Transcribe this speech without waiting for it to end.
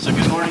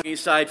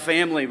Eastside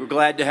family, we're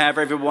glad to have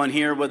everyone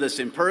here with us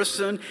in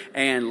person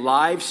and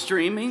live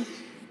streaming.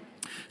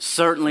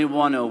 Certainly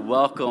want to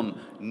welcome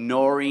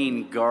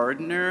Noreen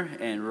Gardner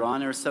and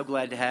Ron. We're so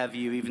glad to have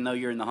you, even though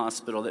you're in the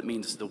hospital. That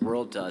means the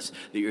world to us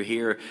that you're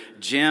here.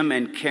 Jim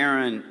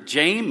Inman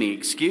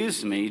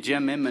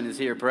is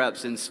here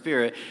perhaps in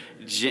spirit.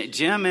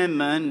 Jim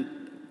Inman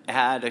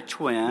had a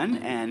twin,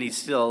 and he's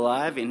still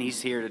alive, and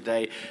he's here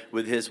today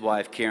with his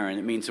wife, Karen.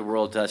 It means the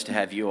world to us to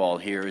have you all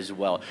here as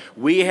well.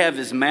 We have,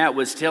 as Matt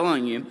was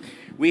telling you,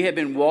 we have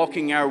been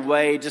walking our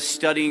way, just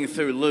studying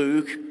through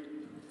Luke,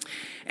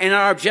 and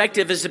our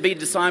objective is to be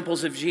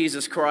disciples of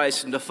Jesus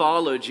Christ and to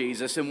follow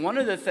Jesus. And one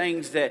of the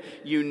things that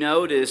you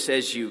notice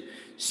as you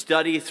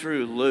study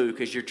through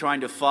Luke, as you're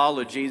trying to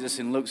follow Jesus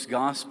in Luke's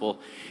gospel,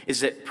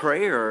 is that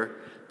prayer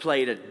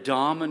played a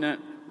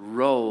dominant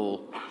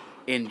role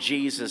in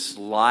Jesus'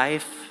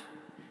 life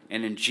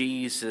and in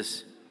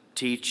Jesus'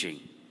 teaching.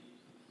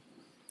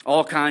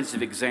 All kinds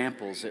of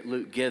examples that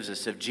Luke gives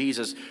us of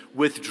Jesus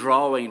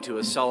withdrawing to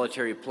a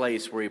solitary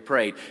place where he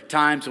prayed.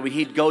 Times when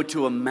he'd go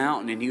to a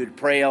mountain and he would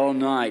pray all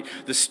night.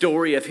 The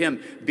story of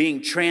him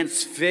being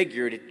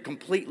transfigured, it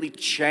completely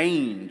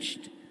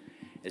changed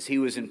as he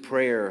was in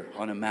prayer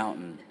on a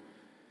mountain.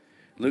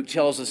 Luke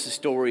tells us the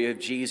story of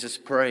Jesus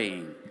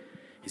praying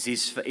as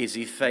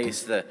he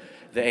faced the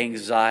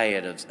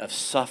anxiety of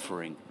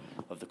suffering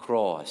of the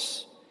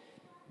cross.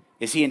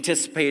 As he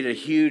anticipated a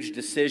huge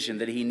decision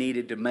that he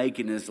needed to make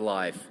in his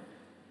life,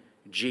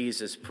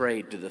 Jesus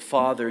prayed to the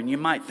Father. And you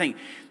might think,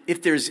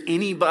 if there's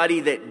anybody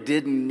that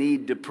didn't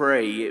need to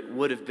pray, it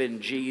would have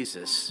been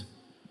Jesus.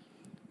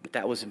 But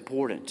that was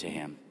important to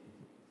him.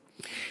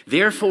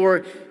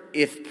 Therefore,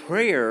 if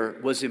prayer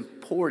was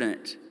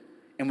important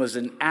and was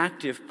an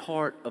active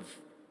part of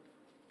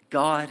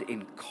God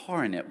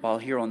incarnate while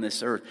here on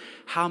this earth,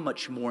 how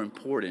much more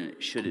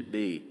important should it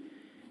be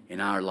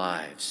in our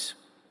lives?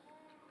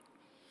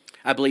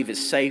 I believe it's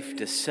safe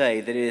to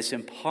say that it is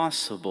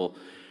impossible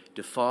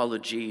to follow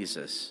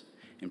Jesus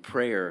in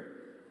prayer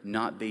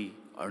not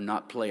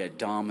play a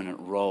dominant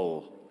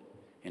role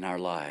in our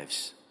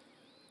lives.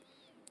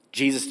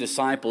 Jesus'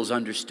 disciples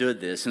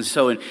understood this. And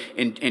so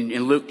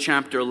in Luke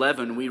chapter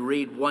 11, we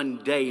read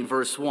one day in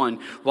verse 1,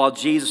 while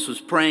Jesus was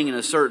praying in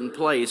a certain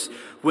place,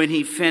 when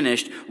he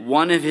finished,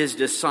 one of his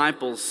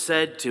disciples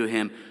said to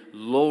him,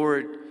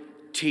 "Lord,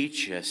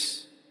 teach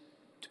us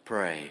to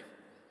pray."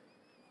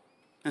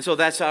 And so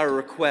that's our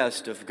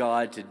request of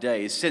God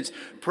today. Since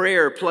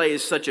prayer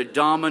plays such a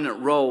dominant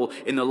role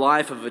in the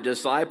life of a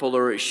disciple,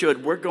 or it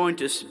should, we're going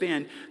to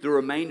spend the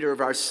remainder of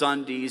our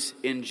Sundays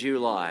in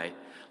July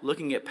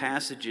looking at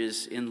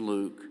passages in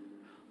Luke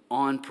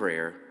on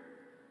prayer,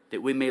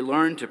 that we may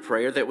learn to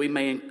pray, that we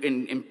may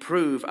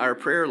improve our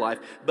prayer life.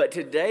 But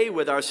today,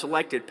 with our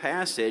selected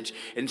passage,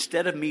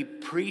 instead of me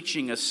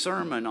preaching a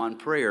sermon on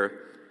prayer,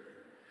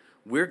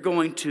 we're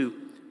going to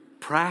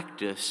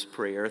practice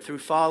prayer through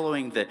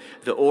following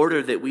the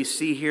order that we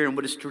see here in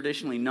what is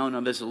traditionally known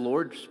of as the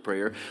Lord's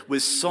Prayer,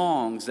 with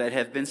songs that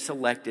have been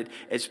selected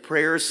as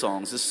prayer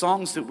songs. The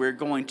songs that we're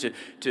going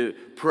to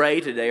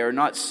pray today are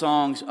not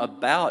songs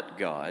about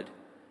God.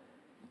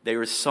 They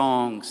are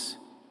songs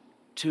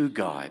to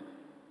God.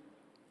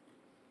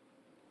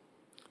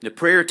 The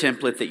prayer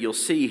template that you'll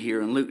see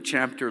here in Luke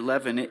chapter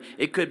 11,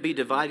 it could be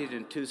divided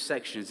in two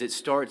sections. It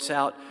starts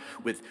out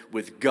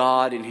with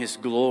God and His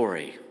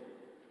glory.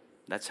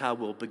 That's how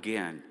we'll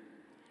begin.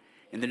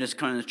 And then it's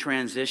kind of a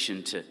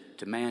transition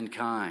to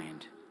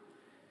mankind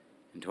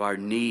and to our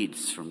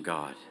needs from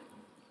God.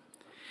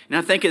 And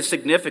I think it's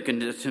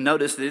significant to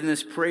notice that in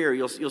this prayer,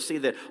 you'll see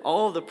that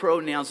all the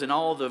pronouns and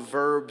all the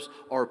verbs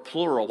are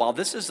plural. While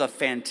this is a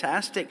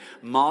fantastic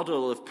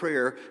model of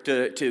prayer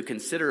to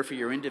consider for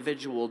your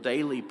individual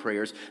daily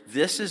prayers,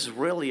 this is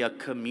really a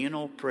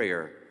communal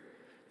prayer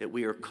that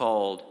we are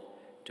called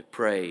to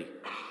pray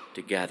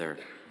together.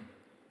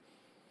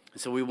 And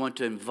so we want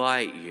to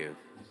invite you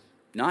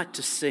not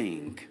to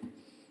sing,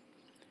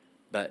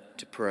 but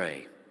to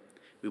pray.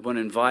 We want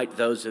to invite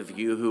those of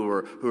you who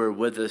are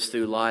with us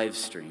through live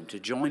stream to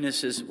join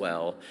us as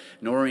well.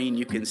 Noreen,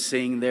 you can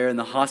sing there in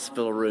the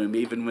hospital room,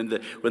 even when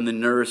the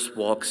nurse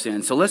walks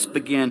in. So let's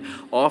begin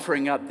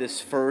offering up this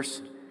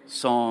first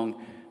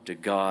song to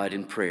God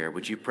in prayer.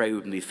 Would you pray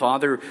with me?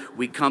 Father,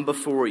 we come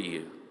before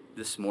you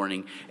this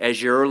morning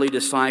as your early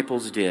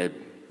disciples did,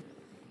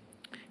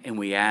 and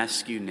we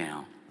ask you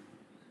now,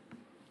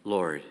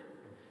 Lord,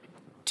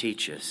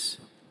 teach us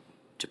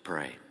to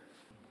pray.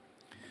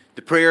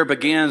 The prayer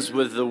begins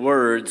with the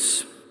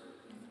words,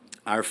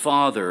 "Our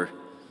Father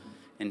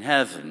in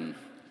heaven."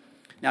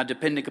 Now,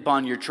 depending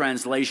upon your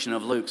translation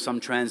of Luke, some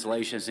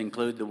translations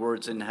include the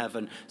words "in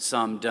heaven,"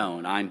 some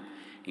don't. I'm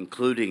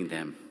including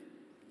them.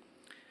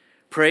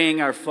 Praying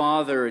our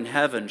Father in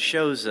heaven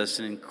shows us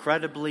an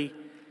incredibly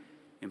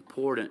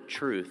important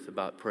truth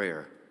about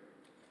prayer,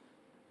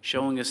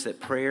 showing us that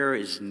prayer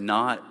is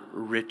not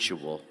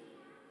ritual,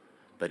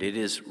 but it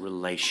is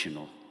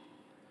relational.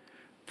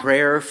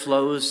 Prayer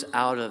flows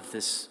out of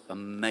this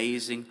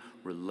amazing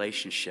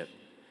relationship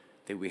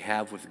that we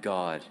have with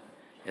God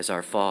as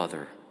our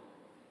Father.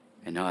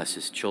 and us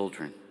as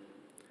children.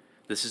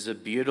 This is a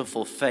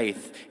beautiful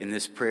faith in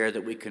this prayer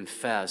that we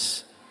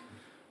confess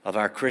of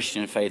our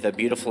Christian faith, a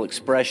beautiful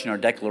expression or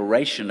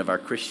declaration of our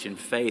Christian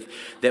faith,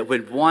 that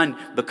when one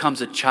becomes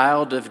a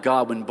child of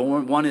God, when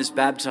one is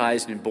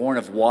baptized and born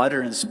of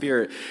water and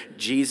spirit,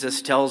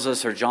 Jesus tells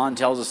us, or John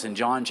tells us in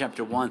John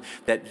chapter 1,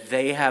 that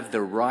they have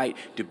the right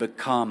to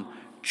become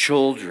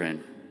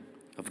children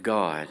of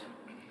God.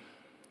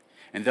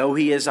 And though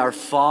He is our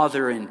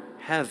Father in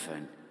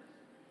heaven,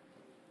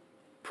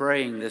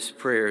 praying this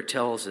prayer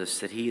tells us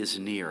that He is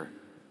near,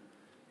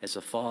 as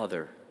a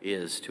father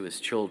is to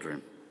his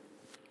children.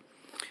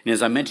 And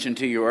as I mentioned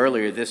to you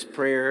earlier, this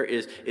prayer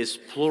is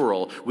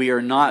plural. We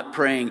are not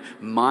praying,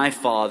 my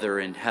Father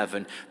in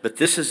heaven, but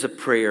this is a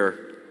prayer,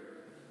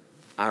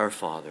 our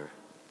Father.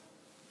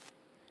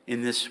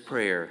 In this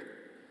prayer,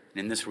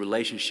 in this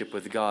relationship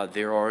with God,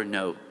 there are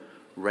no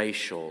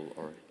racial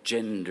or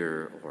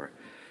gender or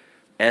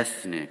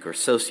ethnic or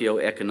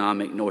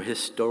socioeconomic nor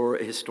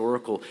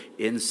historical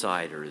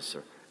insiders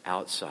or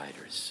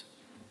outsiders.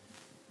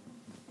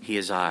 He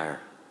is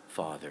our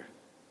Father,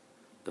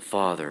 the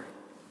Father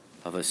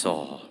of us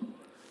all,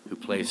 who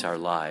place our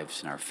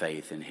lives and our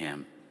faith in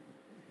Him.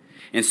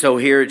 And so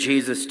here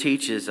Jesus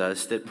teaches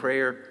us that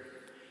prayer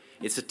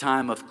is a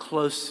time of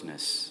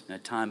closeness and a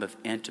time of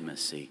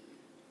intimacy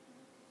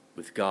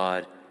with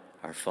God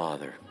our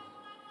Father.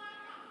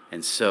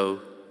 And so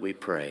we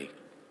pray,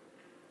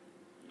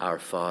 our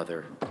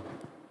Father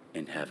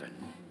in heaven.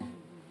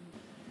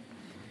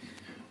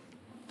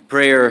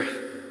 Prayer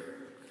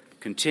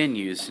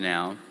continues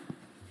now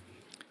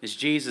as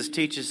Jesus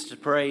teaches to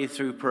pray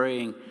through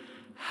praying,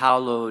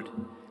 hallowed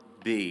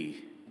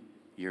be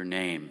your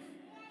name.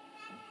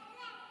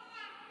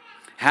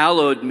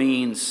 Hallowed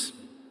means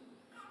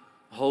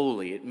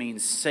holy. It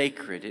means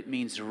sacred. It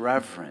means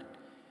reverent.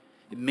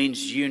 It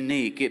means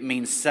unique. It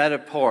means set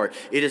apart.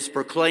 It is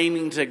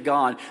proclaiming to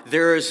God,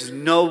 there is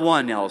no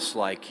one else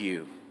like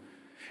you.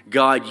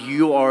 God,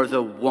 you are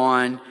the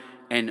one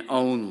and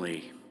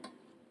only.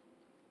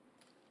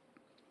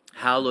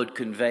 Hallowed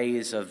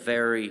conveys a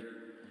very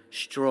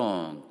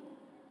strong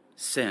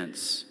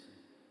sense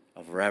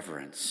of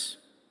reverence.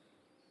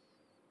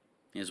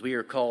 As we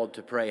are called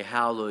to pray,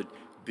 hallowed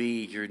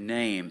be your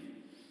name,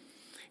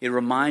 it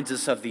reminds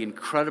us of the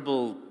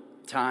incredible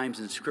times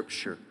in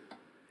Scripture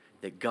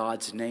that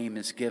God's name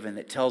is given,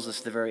 that tells us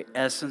the very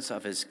essence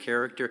of His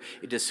character.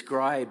 It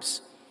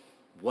describes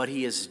what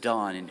He has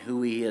done and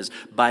who He is.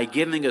 By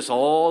giving us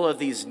all of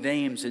these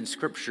names in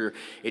Scripture,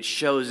 it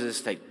shows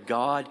us that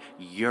God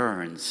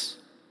yearns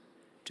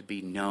to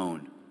be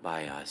known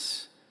by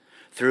us.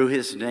 Through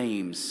His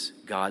names,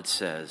 God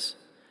says,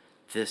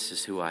 this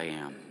is who I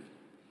am.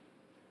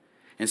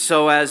 And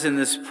so as in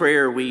this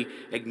prayer we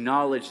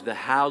acknowledge the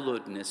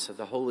hallowedness of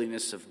the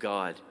holiness of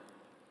God,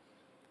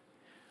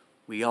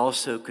 we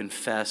also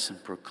confess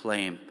and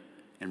proclaim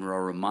and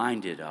are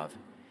reminded of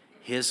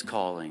His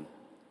calling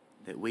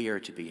that we are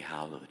to be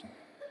hallowed,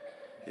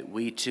 that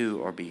we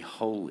too are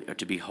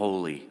to be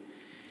holy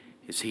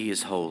as He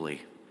is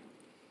holy.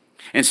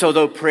 And so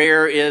though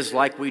prayer is,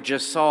 like we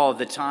just saw,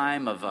 the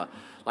time of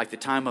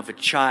a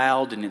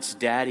child in its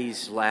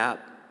daddy's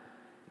lap,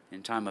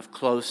 in time of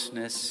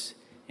closeness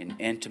and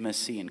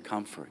intimacy and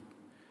comfort,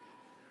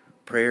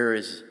 prayer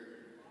is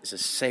a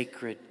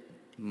sacred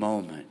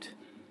moment.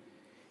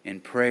 In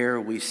prayer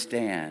we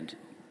stand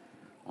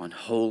on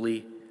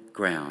holy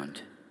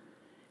ground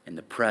in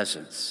the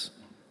presence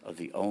of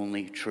the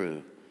only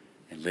true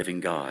and living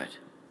God.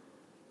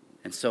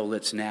 And so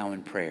let's now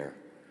in prayer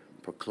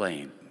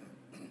proclaim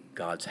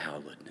God's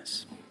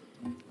hallowedness.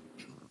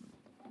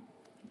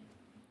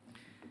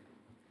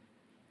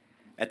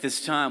 At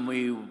this time,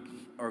 we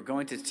are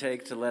going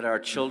to let our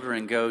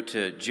children go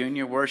to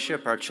junior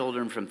worship, our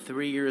children from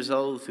 3 years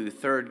old through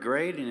third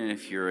grade. And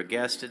if you're a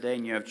guest today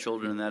and you have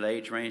children in that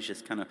age range,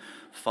 just kind of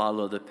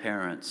follow the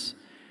parents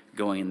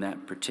going in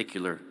that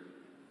particular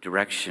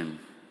direction.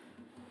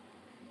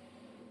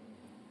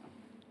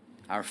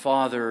 Our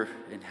Father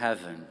in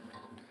heaven,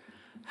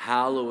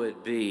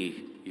 hallowed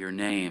be your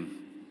name.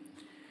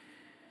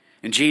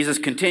 And Jesus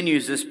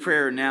continues this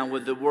prayer now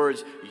with the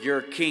words,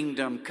 your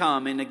kingdom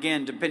come. And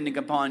again, depending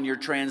upon your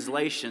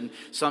translation,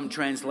 some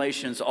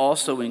translations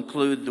also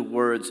include the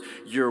words,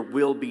 your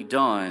will be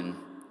done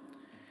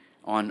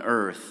on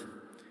earth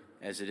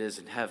as it is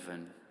in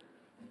heaven.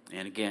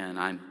 And again,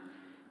 I'm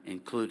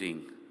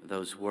including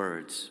those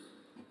words.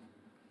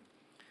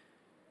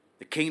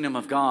 The kingdom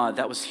of God,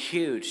 that was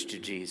huge to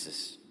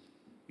Jesus.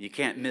 You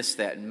can't miss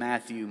that in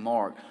Matthew,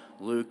 Mark,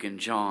 Luke, and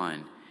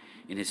John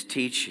in His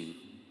teaching.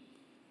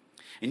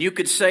 And you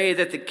could say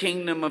that the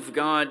kingdom of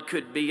God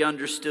could be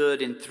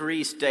understood in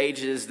 3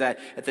 stages, that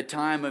at the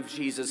time of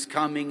Jesus'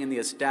 coming and the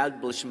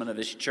establishment of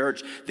His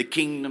church, the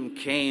kingdom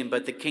came,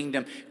 but the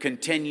kingdom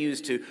continues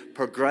to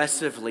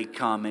progressively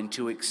come and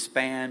to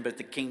expand, but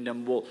the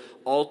kingdom will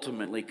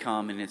ultimately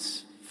come in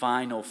its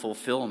final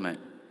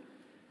fulfillment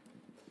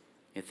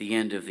at the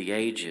end of the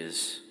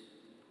ages.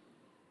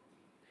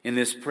 In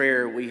this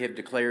prayer, we have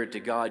declared to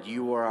God,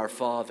 you are our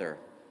Father.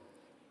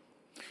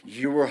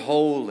 You are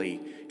holy.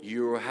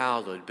 you are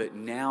hallowed. But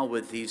now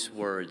with these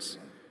words,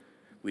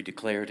 we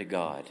declare to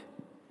God,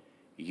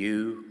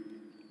 you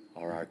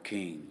are our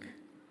King.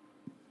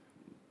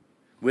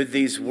 With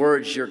these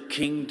words, your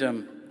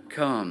kingdom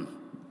come.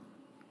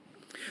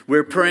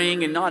 We're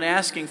praying and not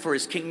asking for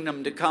his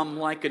kingdom to come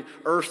like an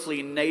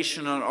earthly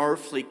nation, an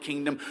earthly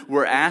kingdom.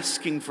 We're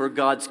asking for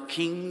God's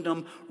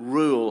kingdom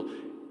rule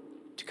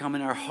to come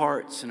in our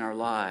hearts and our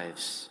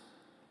lives.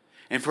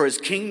 And for his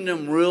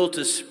kingdom rule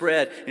to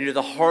spread into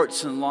the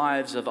hearts and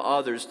lives of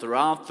others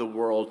throughout the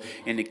world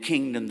in a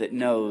kingdom that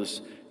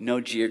knows no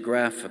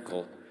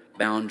geographical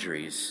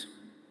boundaries.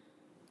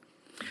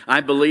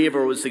 I believe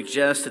or would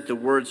suggest that the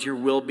words, your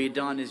will be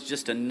done, is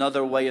just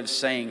another way of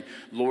saying,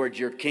 Lord,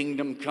 your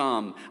kingdom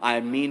come. I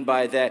mean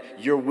by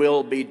that, your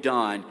will be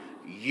done.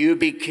 You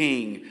be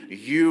king,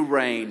 you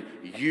reign,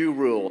 you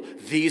rule.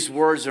 These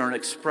words are an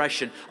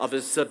expression of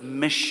a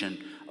submission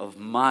of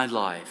my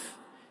life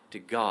to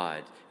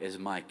God as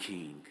my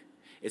king.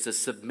 It's a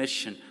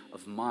submission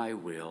of my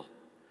will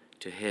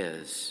to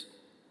his.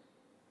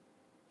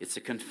 It's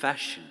a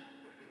confession.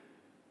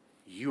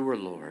 You are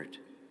Lord.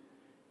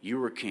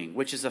 You are King,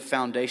 which is a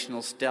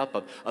foundational step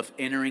of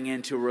entering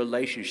into a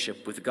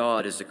relationship with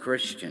God as a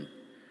Christian.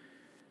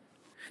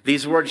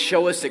 These words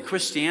show us that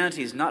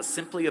Christianity is not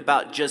simply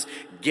about just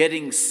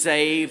getting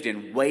saved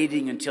and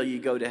waiting until you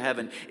go to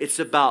heaven. It's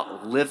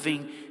about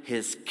living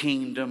his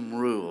kingdom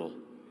rule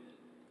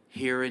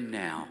here and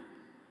now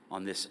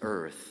on this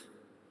earth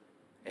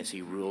as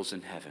he rules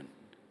in heaven.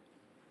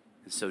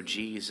 And so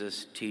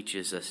Jesus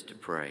teaches us to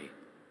pray,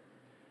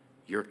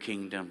 your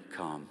kingdom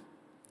come.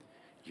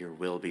 Your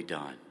will be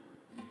done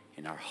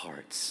in our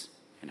hearts,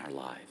 in our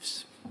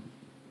lives.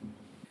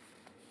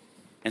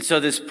 And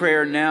so this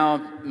prayer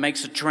now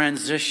makes a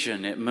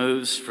transition. It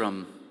moves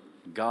from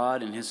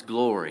God and his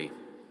glory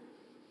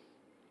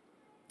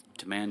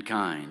to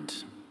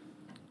mankind,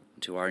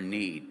 to our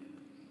need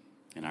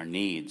and our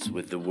needs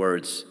with the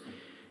words,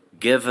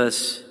 give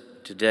us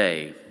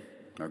today,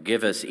 or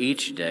give us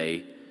each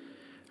day,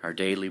 our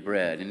daily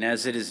bread. And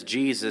as it is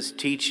Jesus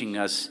teaching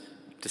us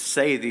to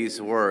say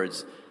these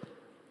words,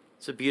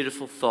 it's a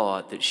beautiful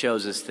thought that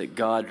shows us that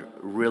God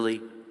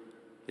really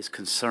is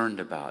concerned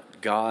about.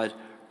 God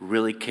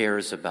really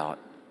cares about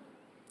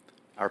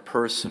our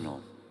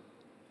personal,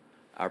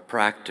 our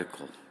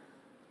practical,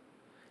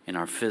 and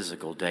our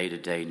physical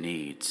day-to-day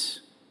needs.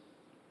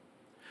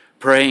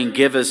 Praying,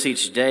 give us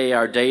each day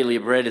our daily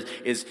bread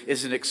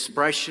is an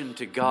expression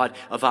to God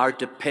of our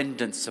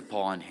dependence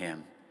upon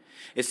him.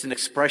 It's an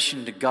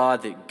expression to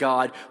God that,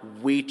 God,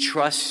 we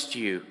trust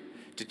you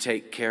to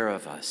take care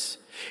of us.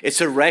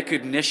 It's a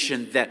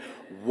recognition that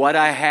what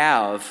I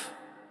have,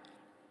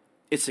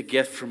 it's a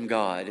gift from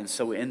God. And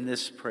so in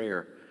this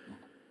prayer,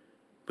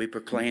 we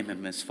proclaim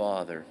him as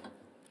Father.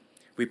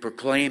 We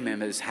proclaim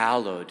him as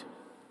hallowed.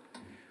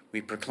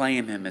 We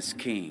proclaim him as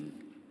King.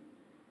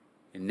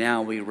 And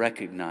now we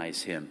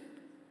recognize him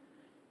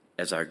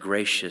as our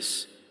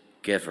gracious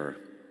giver.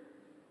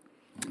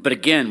 But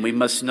again, we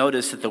must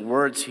notice that the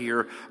words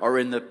here are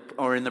in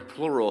the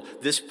plural.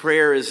 This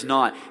prayer is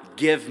not,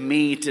 give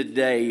me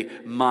today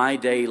my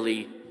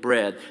daily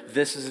bread.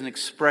 This is an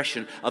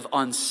expression of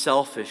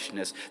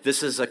unselfishness.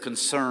 This is a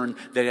concern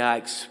that I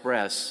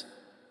express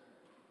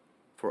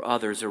for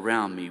others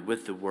around me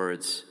with the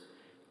words,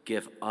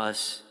 give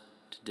us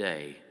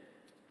today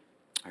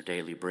our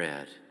daily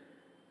bread.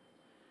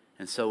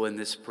 And so in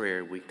this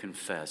prayer we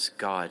confess,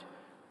 God,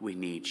 we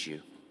need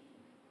you.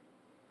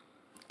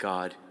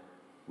 God,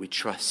 we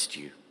trust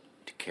you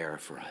to care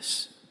for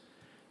us.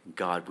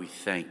 God, we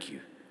thank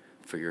you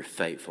for your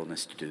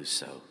faithfulness to do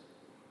so.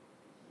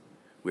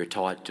 We're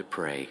taught to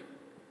pray,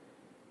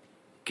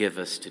 give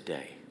us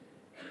today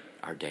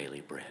our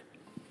daily bread.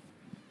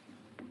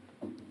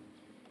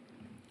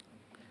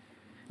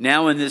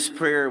 Now in this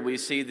prayer we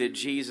see that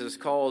Jesus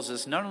calls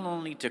us not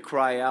only to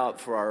cry out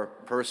for our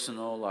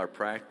personal, our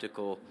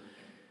practical,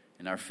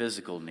 and our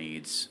physical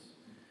needs,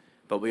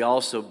 but we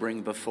also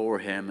bring before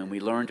him, and we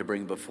learn to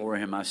bring before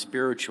him our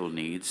spiritual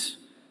needs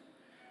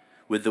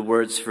with the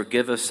words,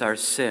 forgive us our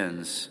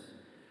sins,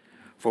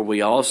 for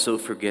we also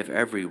forgive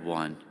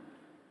everyone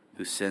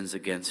who sins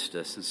against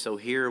us. And so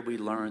here we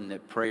learn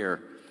that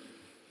prayer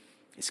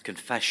is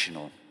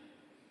confessional.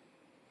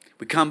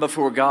 We come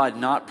before God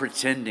not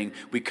pretending.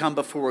 We come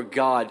before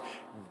God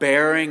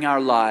bearing our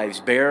lives,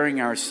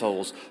 bearing our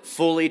souls,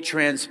 fully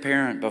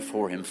transparent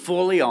before him,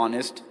 fully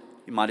honest.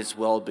 You might as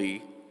well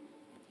be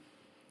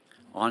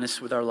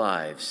honest with our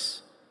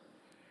lives,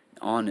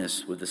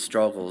 honest with the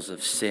struggles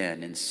of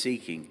sin, and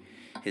seeking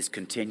his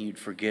continued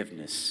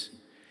forgiveness.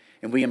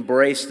 And we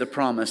embrace the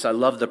promise. I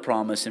love the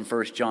promise in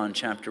 1 John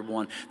chapter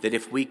 1 that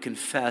if we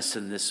confess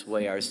in this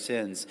way our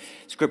sins,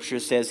 Scripture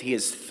says he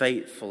is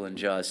faithful and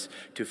just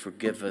to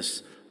forgive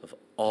us of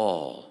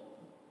all.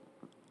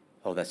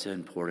 Oh, that's an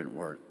important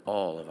word.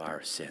 All of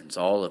our sins,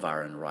 all of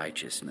our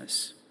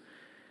unrighteousness.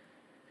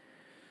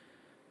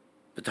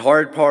 But the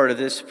hard part of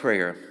this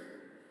prayer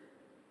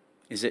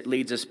is it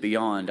leads us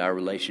beyond our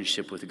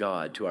relationship with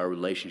God to our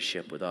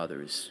relationship with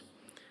others.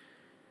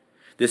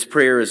 This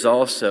prayer is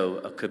also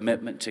a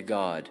commitment to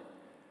God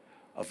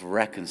of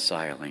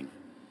reconciling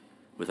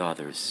with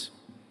others.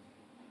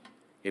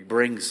 It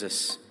brings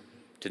us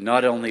to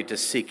not only to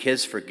seek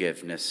His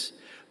forgiveness,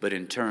 but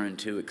in turn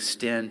to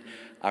extend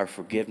our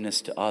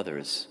forgiveness to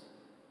others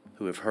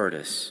who have hurt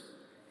us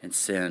and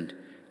sinned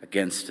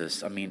against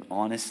us. I mean,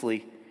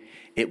 honestly,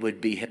 it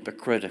would be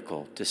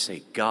hypocritical to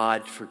say,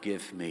 God,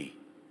 forgive me,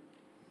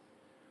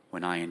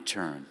 when I in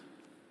turn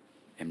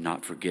am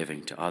not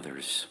forgiving to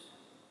others.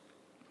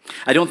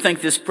 I don't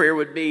think this prayer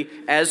would be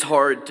as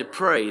hard to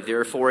pray.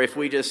 Therefore, if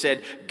we just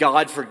said,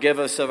 God, forgive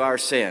us of our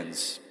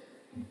sins,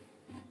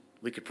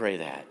 we could pray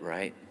that,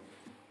 right?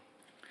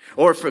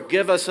 Or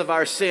forgive us of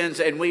our sins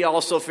and we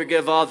also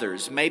forgive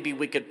others. Maybe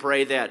we could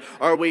pray that.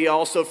 Or we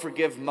also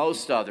forgive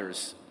most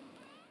others.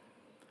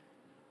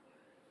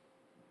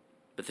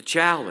 But the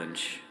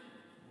challenge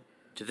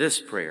to this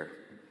prayer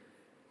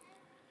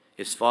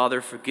is,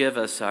 Father, forgive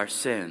us our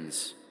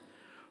sins,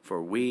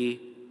 for we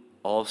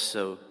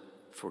also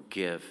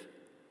forgive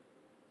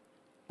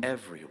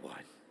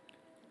everyone.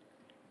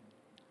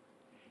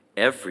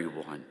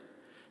 Everyone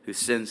who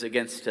sins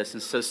against us.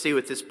 And so see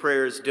what this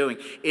prayer is doing.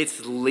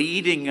 It's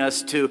leading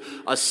us to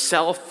a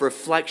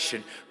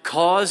self-reflection,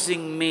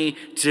 causing me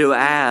to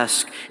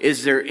ask,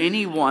 is there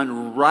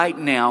anyone right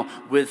now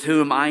with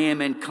whom I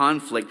am in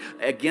conflict,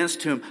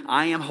 against whom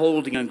I am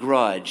holding a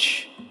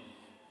grudge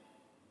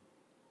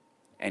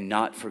and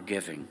not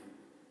forgiving?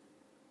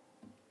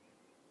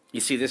 You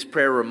see, this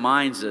prayer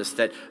reminds us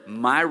that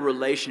my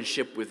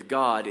relationship with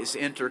God is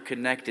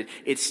interconnected.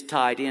 It's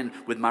tied in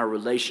with my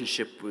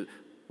relationship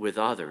with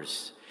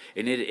others.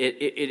 And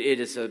it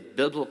is a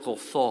biblical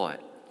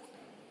thought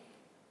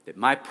that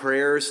my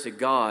prayers to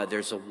God,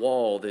 there's a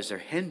wall, there's a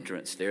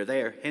hindrance there.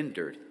 They are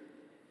hindered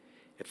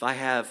if I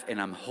have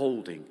and I'm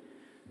holding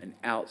an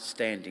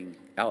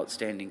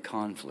outstanding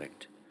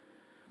conflict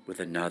with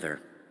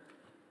another.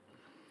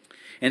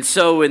 And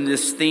so in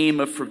this theme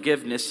of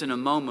forgiveness, in a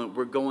moment,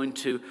 we're going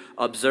to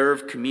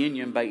observe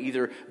communion by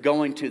either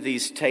going to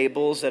these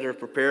tables that are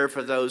prepared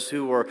for those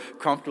who are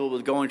comfortable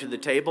with going to the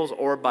tables,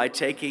 or by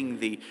taking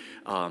the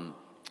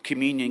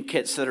communion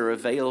kits that are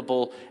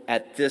available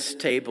at this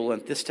table,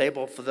 and this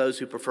table for those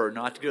who prefer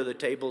not to go to the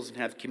tables and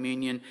have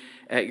communion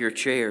at your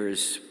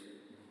chairs.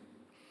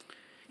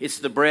 It's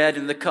the bread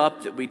and the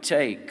cup that we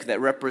take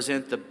that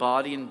represent the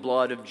body and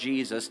blood of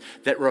Jesus,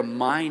 that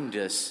remind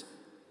us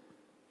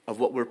of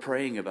what we're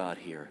praying about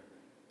here,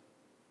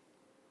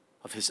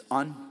 of His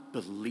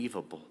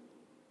unbelievable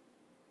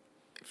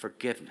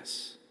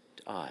forgiveness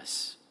to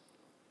us.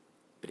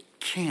 But it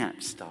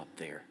can't stop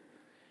there.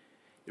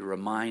 It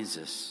reminds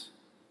us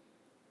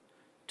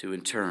to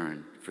in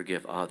turn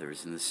forgive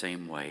others in the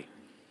same way.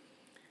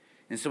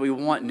 And so we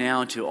want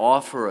now to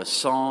offer a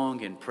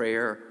song and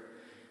prayer,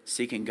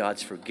 seeking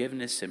God's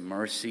forgiveness and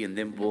mercy, and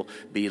then we'll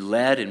be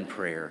led in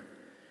prayer.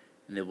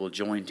 And then we'll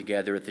join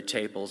together at the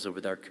tables or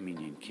with our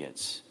communion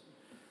kits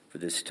for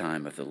this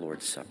time of the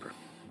Lord's Supper.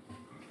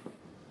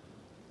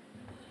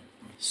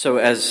 So,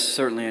 as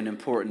certainly an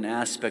important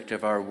aspect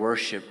of our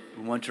worship,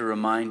 we want to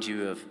remind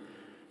you of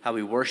how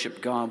we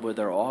worship God with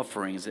our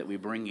offerings that we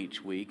bring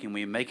each week. And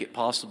we make it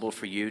possible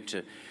for you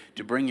to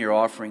bring your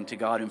offering to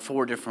God in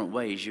 4 different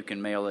ways. You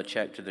can mail a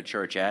check to the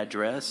church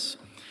address.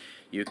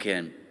 You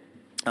can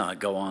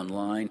go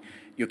online.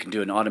 You can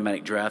do an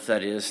automatic draft,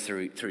 that is,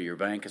 through your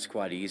bank. It's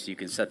quite easy. You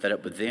can set that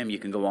up with them. You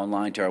can go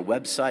online to our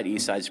website,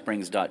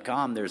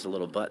 eastsidesprings.com. There's a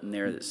little button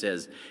there that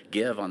says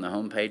Give on the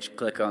homepage.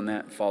 Click on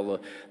that, follow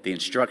the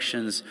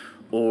instructions.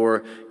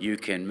 Or you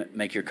can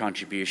make your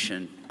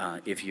contribution,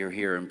 if you're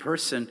here in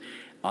person,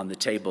 on the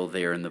table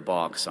there in the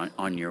box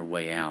on your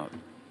way out.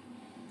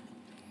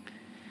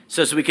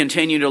 So as we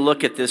continue to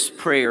look at this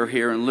prayer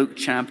here in Luke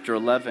chapter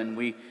 11,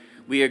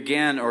 we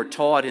again are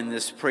taught in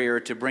this prayer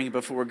to bring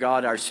before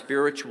God our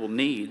spiritual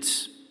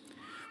needs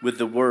with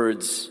the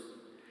words,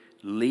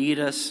 lead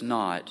us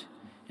not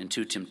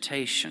into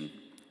temptation,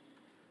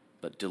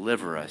 but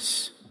deliver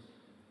us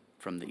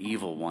from the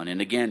evil one.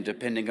 And again,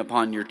 depending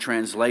upon your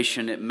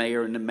translation, it may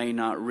or may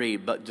not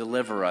read, but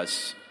deliver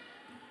us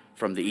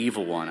from the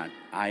evil one.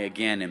 I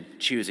again am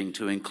choosing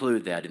to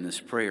include that in this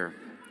prayer.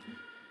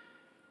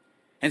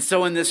 And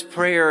so in this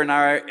prayer and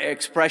our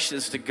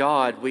expressions to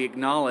God, we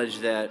acknowledge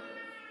that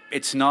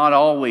it's not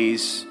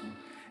always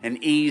an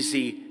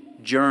easy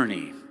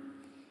journey.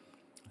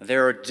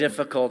 There are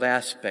difficult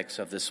aspects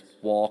of this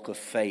walk of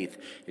faith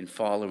in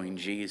following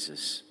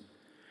Jesus.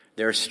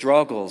 There are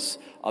struggles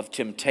of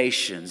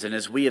temptations. And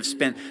as we have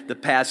spent the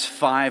past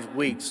 5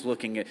 weeks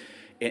looking at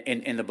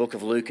in the book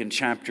of Luke in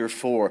chapter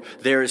 4,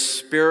 there is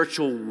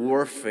spiritual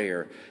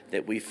warfare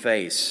that we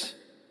face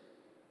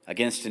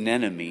against an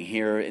enemy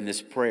here in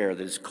this prayer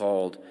that is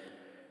called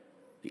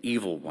the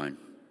evil one.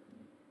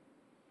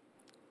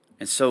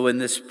 And so in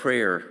this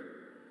prayer,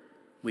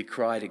 we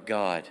cry to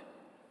God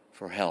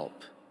for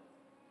help.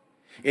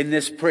 In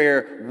this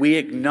prayer, we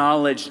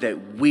acknowledge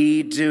that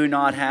we do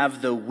not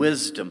have the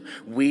wisdom,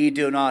 we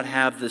do not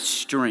have the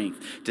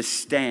strength to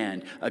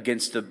stand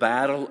against the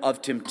battle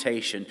of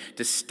temptation,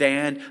 to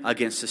stand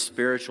against the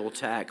spiritual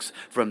attacks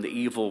from the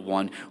evil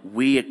one.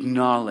 We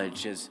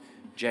acknowledge, as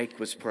Jake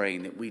was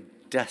praying, that we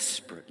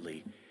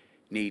desperately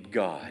need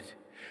God.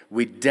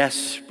 We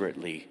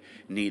desperately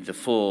need the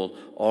full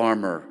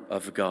armor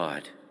of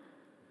God.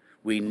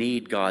 We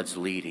need God's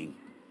leading.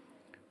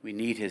 We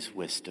need His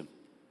wisdom.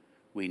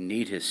 We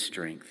need His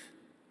strength.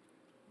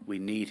 We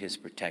need His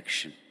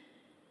protection.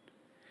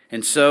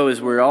 And so, as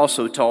we're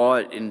also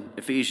taught in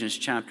Ephesians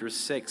chapter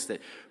 6,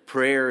 that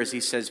prayer, as he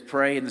says,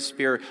 pray in the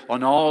Spirit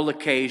on all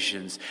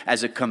occasions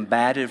as a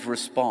combative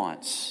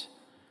response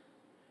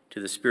to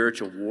the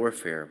spiritual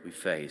warfare we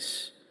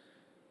face.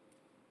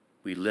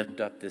 We lift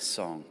up this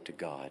song to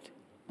God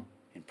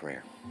in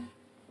prayer.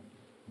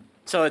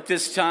 So at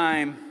this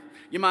time,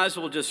 you might as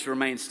well just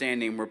remain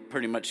standing. We're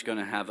pretty much going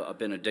to have a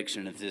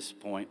benediction at this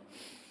point.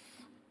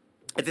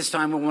 At this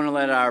time, we want to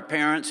let our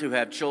parents who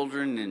have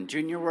children in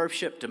junior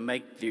worship to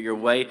make your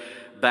way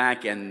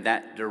back in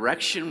that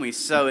direction.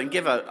 And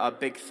give a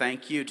big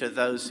thank you to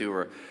those who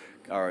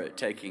are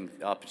taking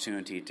the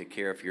opportunity to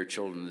care for your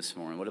children this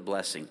morning. What a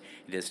blessing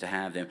it is to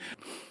have them.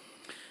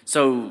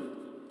 So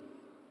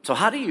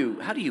how do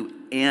you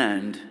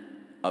end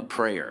a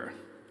prayer?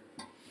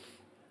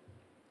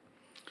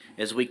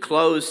 As we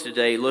close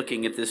today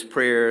looking at this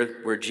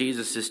prayer where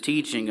Jesus is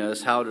teaching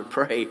us how to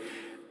pray,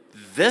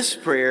 this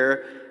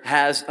prayer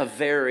has a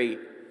very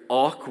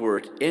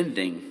awkward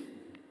ending.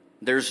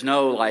 There's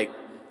no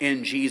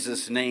in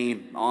Jesus'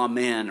 name,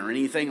 amen, or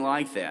anything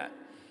like that.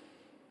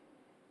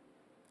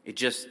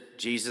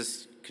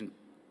 Jesus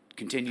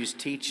continues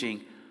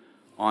teaching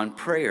on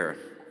prayer.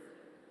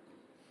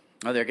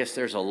 I guess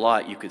there's a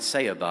lot you could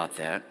say about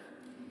that.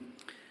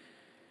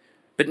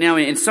 But now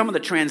in some of the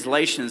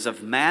translations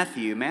of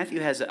Matthew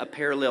has a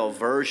parallel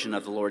version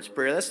of the Lord's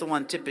Prayer. That's the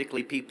one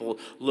typically people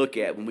look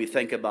at when we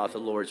think about the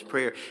Lord's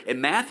Prayer.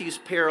 In Matthew's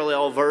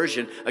parallel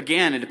version,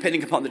 again, and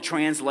depending upon the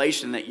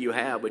translation that you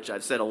have, which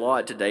I've said a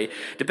lot today,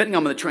 depending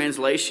on the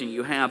translation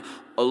you have,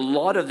 a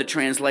lot of the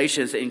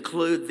translations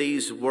include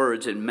these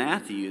words in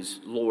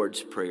Matthew's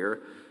Lord's Prayer.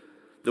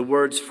 The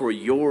words for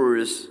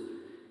yours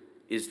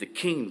is the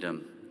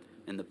kingdom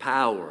and the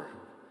power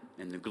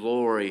and the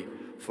glory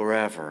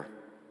forever.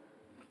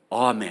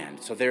 Amen.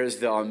 So there's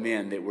the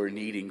amen that we're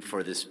needing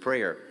for this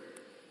prayer.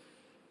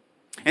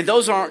 And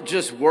those aren't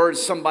just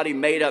words somebody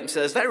made up and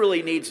says, that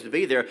really needs to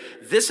be there.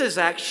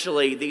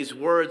 These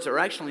words are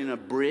actually an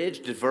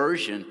abridged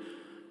version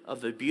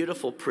of the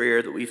beautiful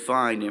prayer that we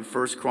find in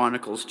 1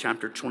 Chronicles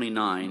chapter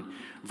 29,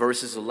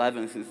 verses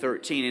 11 through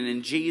 13. And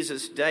in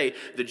Jesus' day,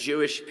 the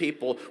Jewish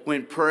people,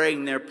 when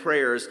praying their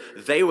prayers,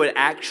 they would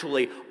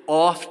actually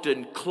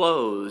often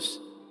close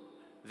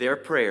their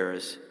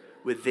prayers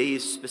with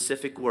these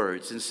specific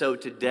words. And so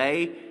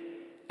today,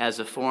 as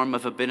a form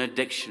of a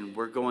benediction,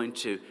 we're going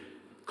to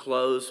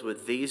close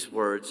with these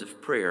words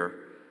of prayer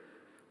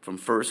from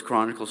 1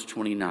 Chronicles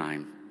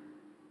 29.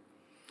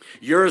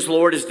 Yours,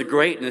 Lord, is the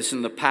greatness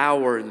and the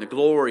power and the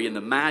glory and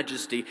the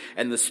majesty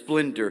and the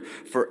splendor,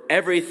 for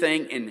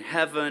everything in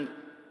heaven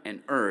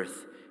and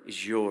earth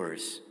is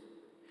yours.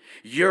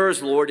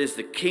 Yours, Lord, is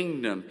the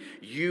kingdom.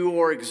 You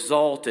are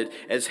exalted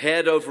as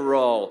head over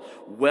all.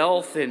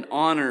 Wealth and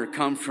honor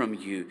come from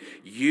you.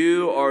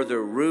 You are the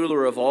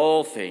ruler of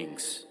all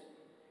things.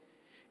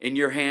 In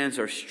your hands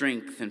are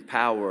strength and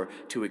power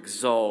to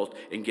exalt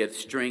and give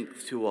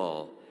strength to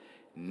all.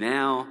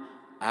 Now,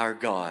 our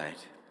God,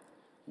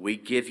 we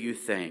give you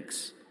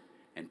thanks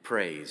and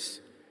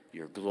praise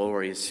your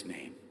glorious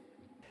name.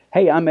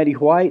 Hey, I'm Eddie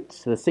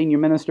White, the senior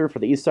minister for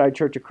the Eastside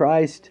Church of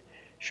Christ.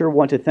 Sure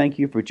want to thank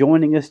you for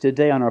joining us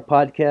today on our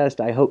podcast.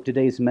 I hope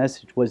today's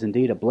message was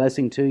indeed a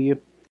blessing to you.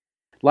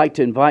 I'd like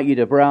to invite you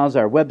to browse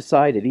our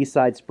website at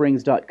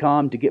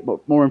eastsidesprings.com to get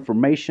more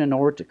information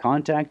or to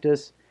contact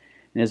us.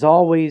 And as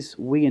always,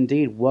 we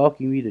indeed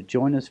welcome you to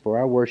join us for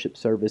our worship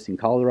service in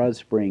Colorado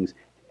Springs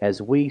as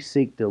we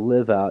seek to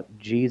live out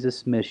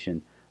Jesus'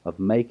 mission of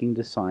making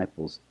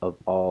disciples of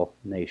all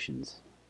nations.